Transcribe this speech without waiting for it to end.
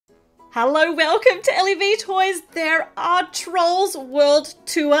Hello, welcome to LEV Toys. There are Trolls World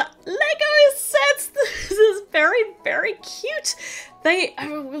Tour Lego sets. This is very, very cute. This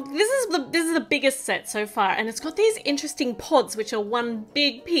is the biggest set so far, and it's got these interesting pods, which are one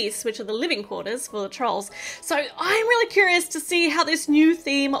big piece, which are the living quarters for the trolls. So I'm really curious to see how this new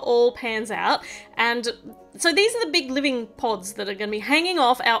theme all pans out. And so these are the big living pods that are going to be hanging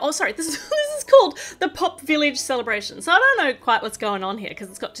off our... Oh, sorry, this is called the Pop Village Celebration. So I don't know quite what's going on here because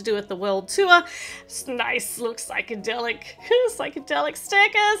it's got to do with the world tour. It's nice, looks psychedelic, psychedelic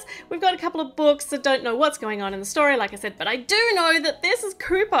stickers. We've got a couple of books that don't know what's going on in the story, like I said, but I do know that this is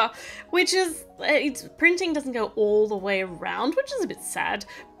Cooper, which is... its printing doesn't go all the way around, which is a bit sad,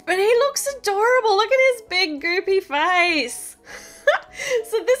 but he looks adorable. Look at his big goopy face.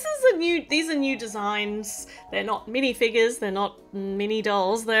 So these are new designs. They're not minifigures, they're not mini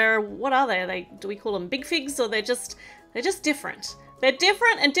dolls, what are they? Do we call them big figs, or they're just different? They're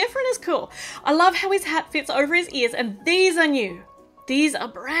different, and different is cool. I love how his hat fits over his ears, and these are new. These are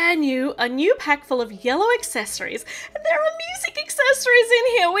brand new, a new pack full of yellow accessories, and there are music accessories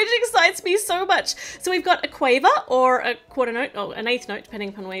in here, which excites me so much. So we've got a quaver, or a quarter note, or an eighth note, depending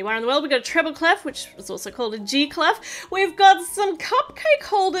upon where you are in the world. We've got a treble clef, which is also called a G clef. We've got some cupcake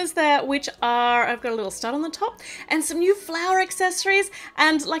holders there, which are, I've got a little stud on the top, and some new flower accessories,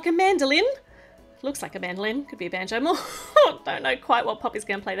 and like a mandolin. Looks like a mandolin, could be a banjo. Don't know quite what Poppy's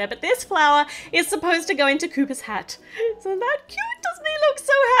going to play there, but this flower is supposed to go into Cooper's hat. Isn't that cute? Doesn't he look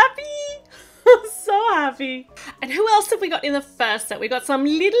so happy? So happy. And who else have we got in the first set? We got some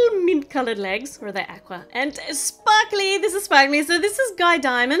little mint-coloured legs, or are they aqua? And sparkly, this is sparkly. So this is Guy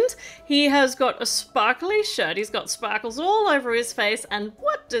Diamond. He has got a sparkly shirt. He's got sparkles all over his face. And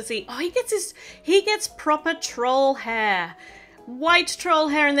what does he... Oh, he gets proper troll hair. White troll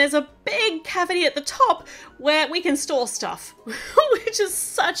hair, and there's a big cavity at the top where we can store stuff, which is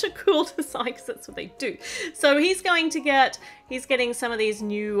such a cool design because that's what they do. So he's getting some of these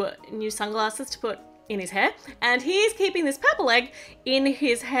new sunglasses to put in his hair, and he's keeping this purple egg in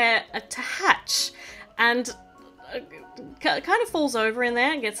his hair to hatch, and kind of falls over in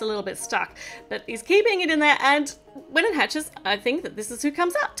there and gets a little bit stuck, but he's keeping it in there, and when it hatches, I think that this is who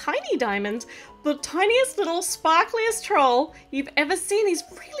comes out. Tiny Diamond, the tiniest little sparkliest troll you've ever seen. He's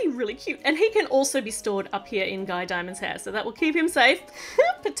really, really cute, and he can also be stored up here in Guy Diamond's hair, so that will keep him safe,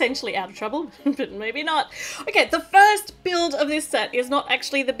 potentially out of trouble, but maybe not. Okay, the first build of this set is not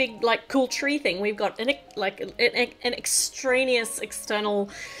actually the big, like, cool tree thing. We've got an extraneous external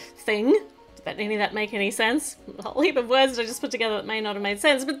thing. Did any of that make any sense? A whole heap of words I just put together that may not have made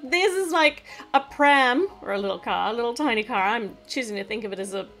sense, but this is like a pram, or a little car, a little tiny car. I'm choosing to think of it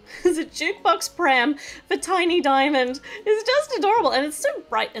as a jukebox pram for Tiny Diamond. It's just adorable, and it's so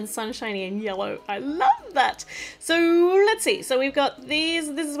bright and sunshiny and yellow. I love that. So let's see. So we've got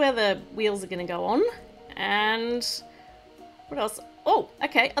these. This is where the wheels are going to go on. And what else? Oh,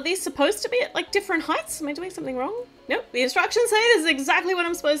 okay. Are these supposed to be at like different heights? Am I doing something wrong? Nope. The instructions say this is exactly what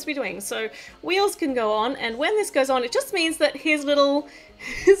I'm supposed to be doing. So wheels can go on, and when this goes on, it just means that his little,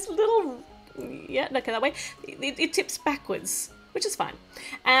 yeah, okay, that way, it tips backwards, which is fine.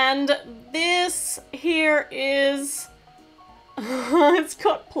 And this here is... it's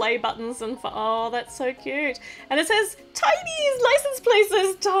got play buttons and oh, that's so cute. And it says Tiny's license plate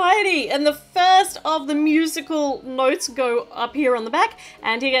says Tiny, and the first of the musical notes go up here on the back,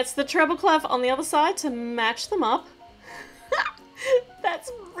 and he gets the treble clef on the other side to match them up.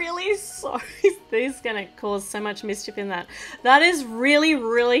 That's really so... He's gonna cause so much mischief in that. That is really,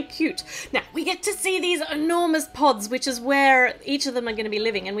 really cute. Now, we get to see these enormous pods, which is where each of them are going to be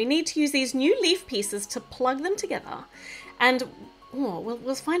living, and we need to use these new leaf pieces to plug them together. And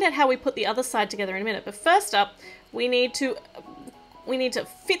we'll find out how we put the other side together in a minute. But first up, we need to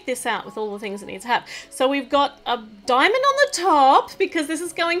fit this out with all the things it needs to have. So we've got a diamond on the top, because this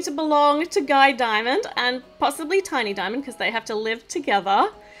is going to belong to Guy Diamond and possibly Tiny Diamond, because they have to live together.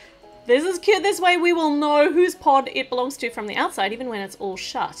 This is cute. This way we will know whose pod it belongs to from the outside, even when it's all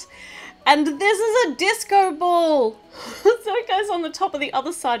shut. And this is a disco ball. So it goes on the top of the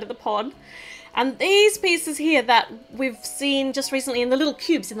other side of the pod. And these pieces here that we've seen just recently in the little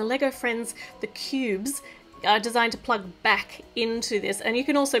cubes, in the Lego Friends, the cubes are designed to plug back into this. And you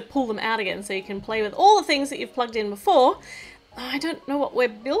can also pull them out again, so you can play with all the things that you've plugged in before. I don't know what we're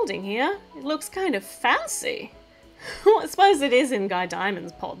building here. It looks kind of fancy. Well, I suppose it is in Guy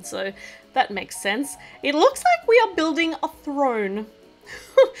Diamond's pod, so that makes sense. It looks like we are building a throne.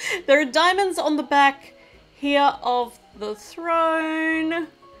 There are diamonds on the back here of the throne.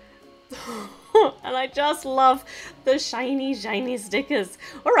 And I just love the shiny, shiny stickers.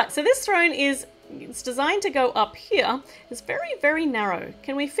 All right, so this throne is it's designed to go up here is very, very narrow.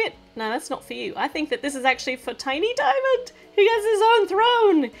 Can we fit? No, that's not for you. I think that this is actually for Tiny Diamond. He has his own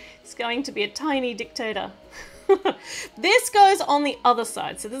throne. He's going to be a tiny dictator. This goes on the other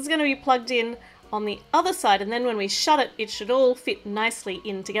side. So this is going to be plugged in on the other side, and then when we shut it, it should all fit nicely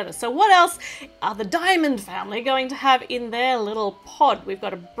in together. So what else are the Diamond family going to have in their little pod? We've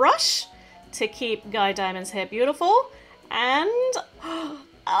got a brush to keep Guy Diamond's hair beautiful, and oh,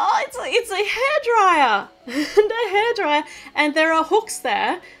 it's a hairdryer and a hairdryer, and there are hooks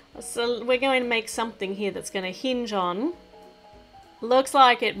there. So we're going to make something here that's going to hinge on. Looks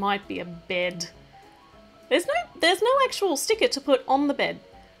like it might be a bed. There's no actual sticker to put on the bed,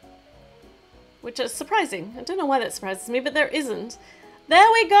 which is surprising. I don't know why that surprises me, but there isn't.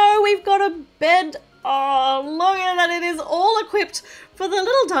 There we go, we've got a bed. Oh, look at that, it is all equipped for the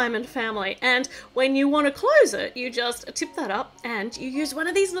little Diamond family. And when you want to close it, you just tip that up and you use one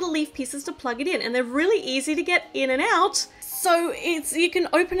of these little leaf pieces to plug it in. And they're really easy to get in and out. So you can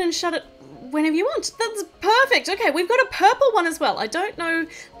open and shut it whenever you want. That's perfect. Okay, we've got a purple one as well. I don't know.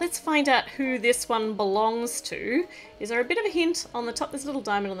 Let's find out who this one belongs to. Is there a bit of a hint on the top? There's a little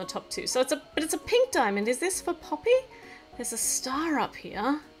diamond on the top too. So it's a pink diamond. Is this for Poppy? There's a star up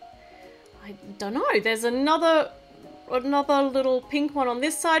here. I don't know. There's another little pink one on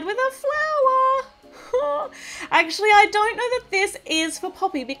this side with a flower. Actually, I don't know that this is for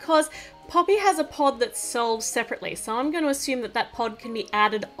Poppy because Poppy has a pod that's sold separately, so I'm going to assume that that pod can be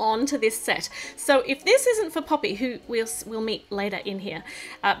added on to this set. So if this isn't for Poppy, who we'll meet later in here,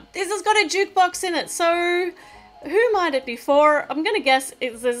 this has got a jukebox in it, so who might it be for? I'm going to guess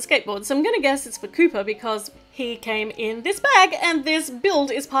there's a skateboard, so I'm going to guess it's for Cooper because he came in this bag and this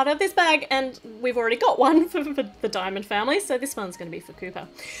build is part of this bag, and we've already got one for the Diamond family, so this one's going to be for Cooper.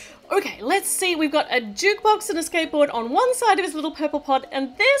 Okay, let's see. We've got a jukebox and a skateboard on one side of his little purple pod,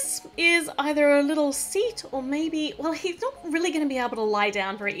 and this is either a little seat or maybe, well, he's not really going to be able to lie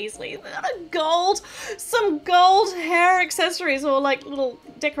down very easily. They've got some gold hair accessories or like little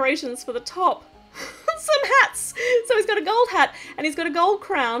decorations for the top. Some hats. So he's got a gold hat and he's got a gold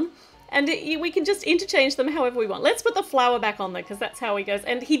crown. And we can just interchange them however we want. Let's put the flower back on there because that's how he goes.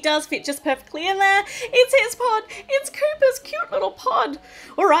 And he does fit just perfectly in there. It's his pod. It's Cooper's cute little pod.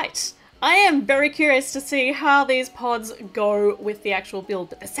 All right. I am very curious to see how these pods go with the actual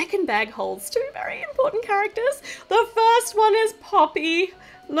build. But the second bag holds two very important characters. The first one is Poppy,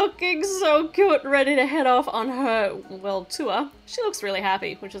 looking so cute, ready to head off on her, well, tour. She looks really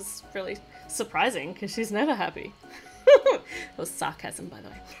happy, which is really surprising because she's never happy. That was sarcasm, by the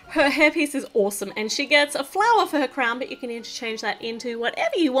way. Her hairpiece is awesome, and she gets a flower for her crown, but you can interchange that into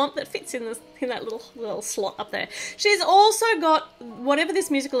whatever you want that fits in that little slot up there. She's also got whatever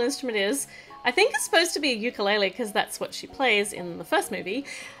this musical instrument is. I think it's supposed to be a ukulele because that's what she plays in the first movie,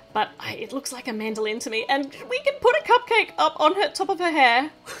 but it looks like a mandolin to me, and we can put a cupcake up on her top of her hair.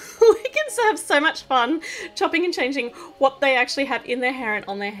 We can have so much fun chopping and changing what they actually have in their hair and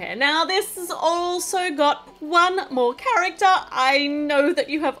on their hair. Now, this has also got one more character. I know that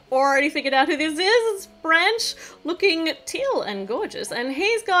you have already figured out who this is. It's Branch, looking teal and gorgeous, and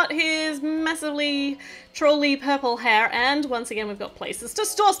he's got his massively trolly purple hair, and once again we've got places to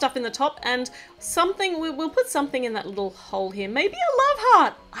store stuff in the top, and something, we'll put something in that little hole here. Maybe a love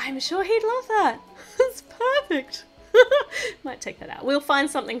heart. I'm sure he'd love that. It's perfect. Might take that out. We'll find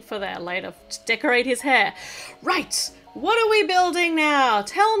something for that later to decorate his hair. Right, what are we building now?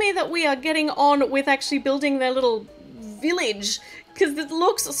 Tell me that we are getting on with actually building their little village, because it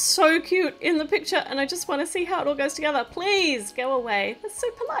looks so cute in the picture and I just want to see how it all goes together. Please go away. That's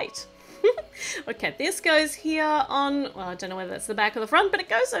so polite. Okay, this goes here on, well, I don't know whether that's the back or the front, but it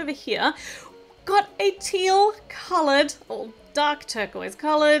goes over here. Got a teal coloured, or dark turquoise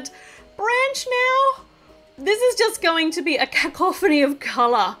coloured branch now. This is just going to be a cacophony of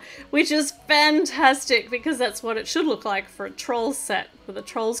colour, which is fantastic because that's what it should look like for a Trolls set with a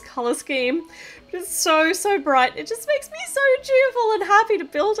Trolls colour scheme. But it's so, so bright. It just makes me so cheerful and happy to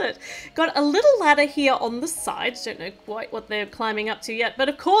build it. Got a little ladder here on the side. Don't know quite what they're climbing up to yet, but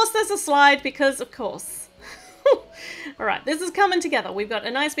of course there's a slide because of course. Alright, this is coming together. We've got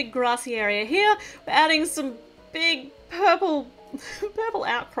a nice big grassy area here. We're adding some big purple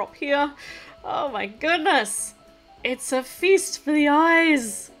outcrop here. Oh my goodness. It's a feast for the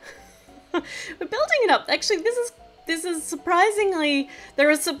eyes. We're building it up. Actually, this is surprisingly,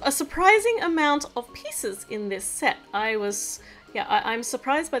 there is a surprising amount of pieces in this set. I'm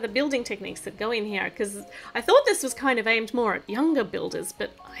surprised by the building techniques that go in here because I thought this was kind of aimed more at younger builders,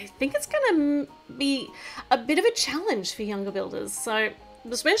 but I think it's going to be a bit of a challenge for younger builders. So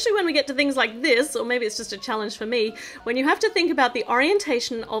especially when we get to things like this, or maybe it's just a challenge for me, when you have to think about the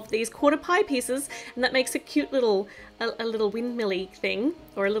orientation of these quarter pie pieces, and that makes a cute little, a little windmilly thing,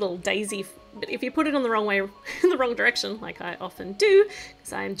 or a little daisy. But if you put it on the wrong way, in the wrong direction, like I often do,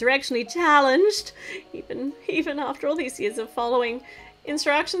 because I am directionally challenged, even after all these years of following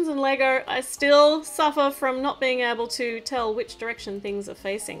instructions in Lego, I still suffer from not being able to tell which direction things are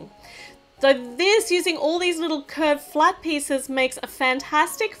facing. So this, using all these little curved flat pieces, makes a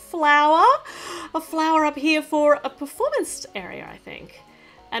fantastic flower. A flower up here for a performance area, I think.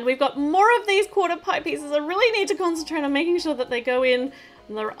 And we've got more of these quarter pie pieces. I really need to concentrate on making sure that they go in.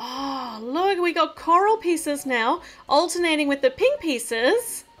 Oh, look, we got coral pieces now, alternating with the pink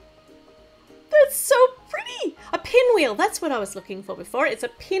pieces. That's so pretty! A pinwheel, that's what I was looking for before. It's a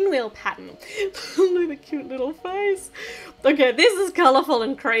pinwheel pattern. Look at the cute little face. Okay, this is colourful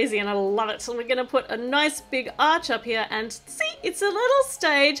and crazy and I love it. So we're going to put a nice big arch up here and see, it's a little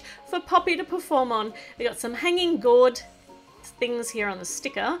stage for Poppy to perform on. We got some hanging gourd things here on the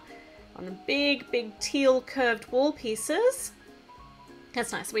sticker, on big teal curved wall pieces.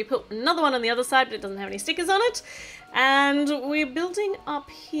 That's nice. We put another one on the other side, but it doesn't have any stickers on it. And we're building up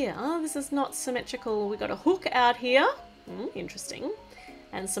here. This is not symmetrical. We got a hook out here. Interesting.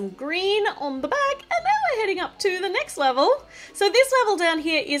 And some green on the back. And now we're heading up to the next level. So this level down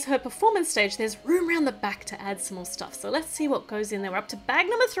here is her performance stage. There's room around the back to add some more stuff. So let's see what goes in there. We're up to bag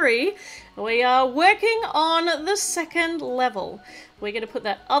number 3. We are working on the second level. We're going to put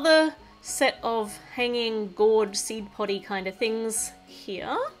that other set of hanging gourd seed potty kind of things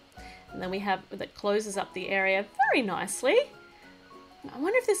here, and then we have that closes up the area very nicely. I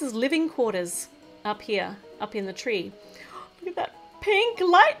wonder if this is living quarters up here, up in the tree. Look at that pink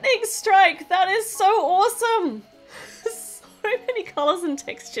lightning strike. That is so awesome. So many colors and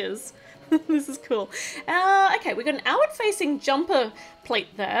textures. This is cool. Okay, we've got an outward facing jumper plate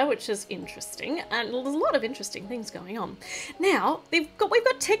there, which is interesting, and there's a lot of interesting things going on. Now, we've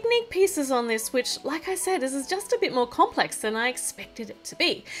got Technic pieces on this, which, like I said, this is just a bit more complex than I expected it to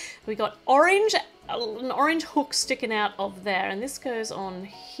be. We got an orange hook sticking out of there, and this goes on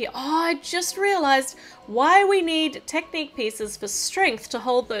here. Oh, I just realized why we need Technic pieces for strength to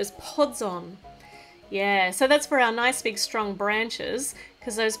hold those pods on. Yeah, so that's for our nice big strong branches,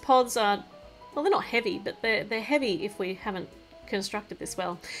 because those pods are, well, they're not heavy, but they're heavy if we haven't constructed this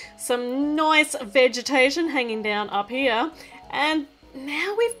well. Some nice vegetation hanging down up here, and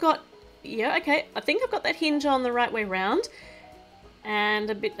now we've got, yeah, okay, I think I've got that hinge on the right way round, and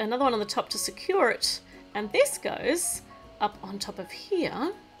another one on the top to secure it, and this goes up on top of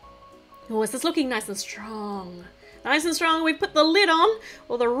here. Oh, this is looking nice and strong. Nice and strong. We put the lid on,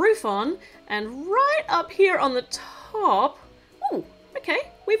 or the roof on, and right up here on the top, ooh, okay,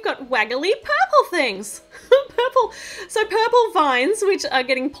 we've got waggly purple things. Purple vines, which are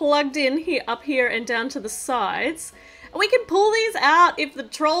getting plugged in here, up here and down to the sides. We can pull these out if the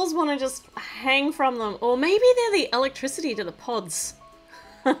trolls want to just hang from them, or maybe they're the electricity to the pods.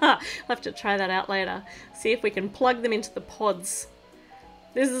 I'll have to try that out later. See if we can plug them into the pods.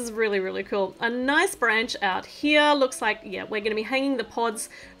 This is really, really cool. A nice branch out here. Looks like, yeah, we're going to be hanging the pods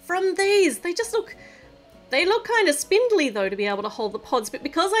from these. They look kind of spindly though to be able to hold the pods, but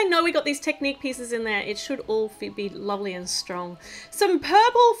because I know we got these Technic pieces in there, it should all be lovely and strong. Some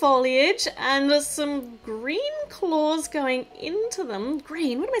purple foliage and some green claws going into them.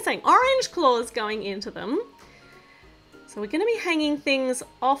 Green, what am I saying? Orange claws going into them. So we're going to be hanging things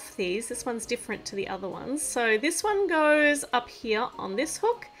off these. This one's different to the other ones. So this one goes up here on this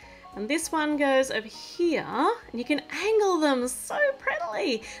hook, and this one goes over here, and you can angle them so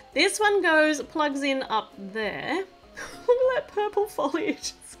prettily. This one plugs in up there. Look at that purple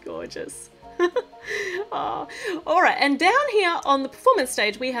foliage, it's gorgeous. Oh. All right, and down here on the performance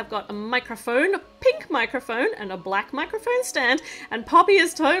stage, we have got a microphone, a pink microphone, and a black microphone stand, and Poppy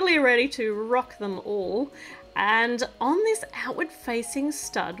is totally ready to rock them all. And on this outward facing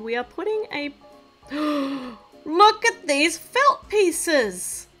stud, we are putting a, look at these felt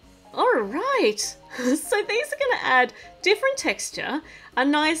pieces. All right, so these are going to add different texture, a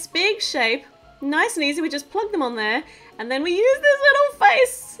nice big shape, nice and easy. We just plug them on there, and then we use this little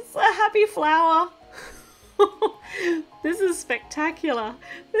face. It's a happy flower. This is spectacular.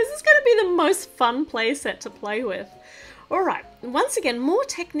 This is going to be the most fun playset to play with. All right, once again, more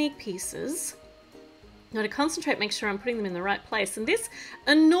Technic pieces. Now to concentrate, make sure I'm putting them in the right place. And this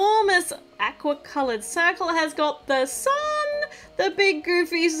enormous aqua-coloured circle has got the sun, the big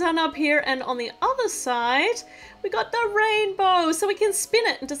goofy sun up here, and on the other side, we got the rainbow. So we can spin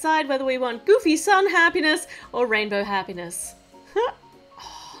it and decide whether we want goofy sun happiness or rainbow happiness.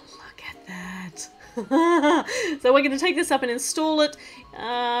 Oh, look at that. So we're going to take this up and install it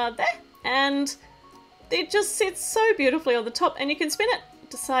there, and it just sits so beautifully on the top, and you can spin it,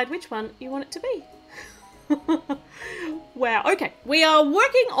 decide which one you want it to be. Wow, okay, we are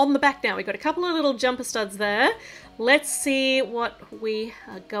working on the back now. We've got a couple of little jumper studs there. Let's see what we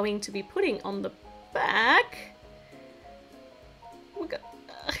are going to be putting on the back.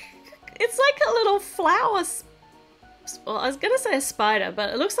 It's like a little flower. Well, I was going to say a spider, but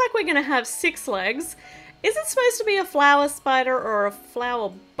it looks like we're going to have 6 legs. Is it supposed to be a flower spider or a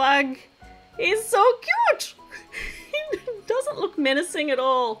flower bug? He's so cute! He doesn't look menacing at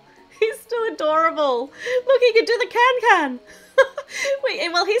all. He's still adorable. Look, he can do the can-can.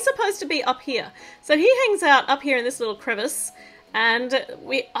 Wait, well, he's supposed to be up here. So he hangs out up here in this little crevice. And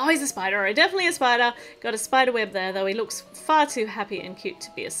oh, he's a spider. Definitely a spider. Got a spider web there, though he looks far too happy and cute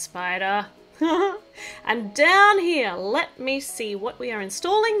to be a spider. And down here, let me see what we are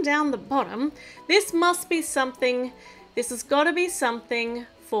installing down the bottom. This must be something, this has got to be something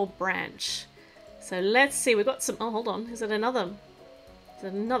for Branch. So let's see, we've got some, oh, hold on, is it another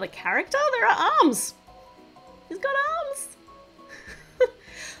character? There are arms. He's got arms.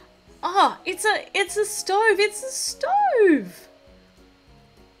 Oh, it's a stove. It's a stove.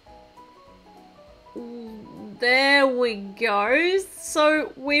 There we go.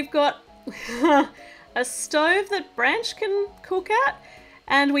 So we've got a stove that Branch can cook at,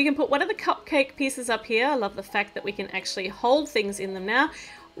 and we can put one of the cupcake pieces up here. I love the fact that we can actually hold things in them now.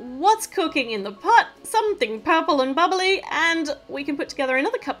 What's cooking in the pot? Something purple and bubbly, and we can put together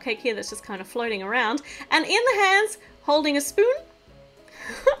another cupcake here that's just kind of floating around. And in the hands, holding a spoon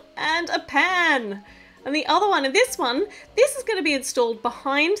and a pan. And the other one, and this is going to be installed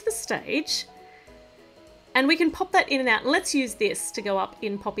behind the stage. And we can pop that in and out. And let's use this to go up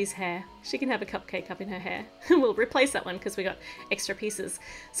in Poppy's hair. She can have a cupcake up in her hair. We'll replace that one because we got extra pieces.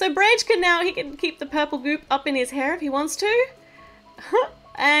 So Branch can now, he can keep the purple goop up in his hair if he wants to.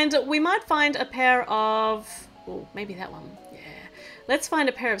 And we might find a pair of, oh, maybe that one. Yeah. Let's find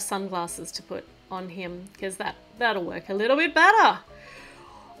a pair of sunglasses to put on him because that'll work a little bit better.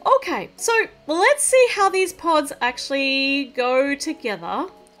 Okay, so let's see how these pods actually go together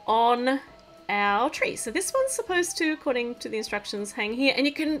on our tree. So this one's supposed to, according to the instructions, hang here, and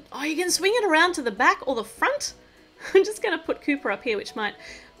you can swing it around to the back or the front. I'm just going to put Cooper up here, which might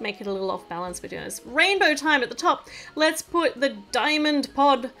make it a little off balance between us. Rainbow time at the top. Let's put the diamond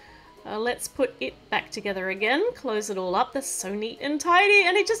pod. Let's put it back together again. Close it all up. That's so neat and tidy,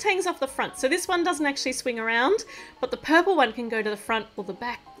 and it just hangs off the front. So this one doesn't actually swing around, but the purple one can go to the front or the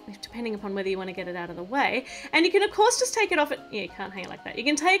back, depending upon whether you want to get it out of the way. And you can, of course, just take it off at, yeah, you can't hang it like that. You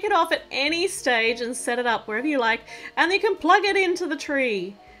can take it off at any stage and set it up wherever you like, and you can plug it into the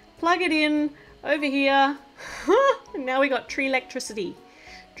tree. Plug it in over here. Now we got tree electricity.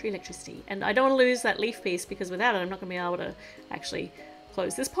 Tree electricity. And I don't want to lose that leaf piece because without it, I'm not going to be able to actually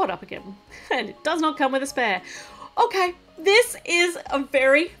close this pod up again. And it does not come with a spare. Okay, this is a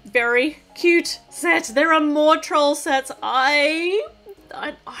very, very cute set. There are more troll sets. I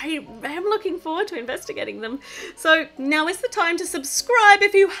am looking forward to investigating them. So now is the time to subscribe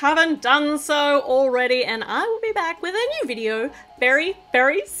if you haven't done so already, and I will be back with a new video very,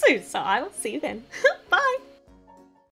 very soon. So I will see you then. Bye.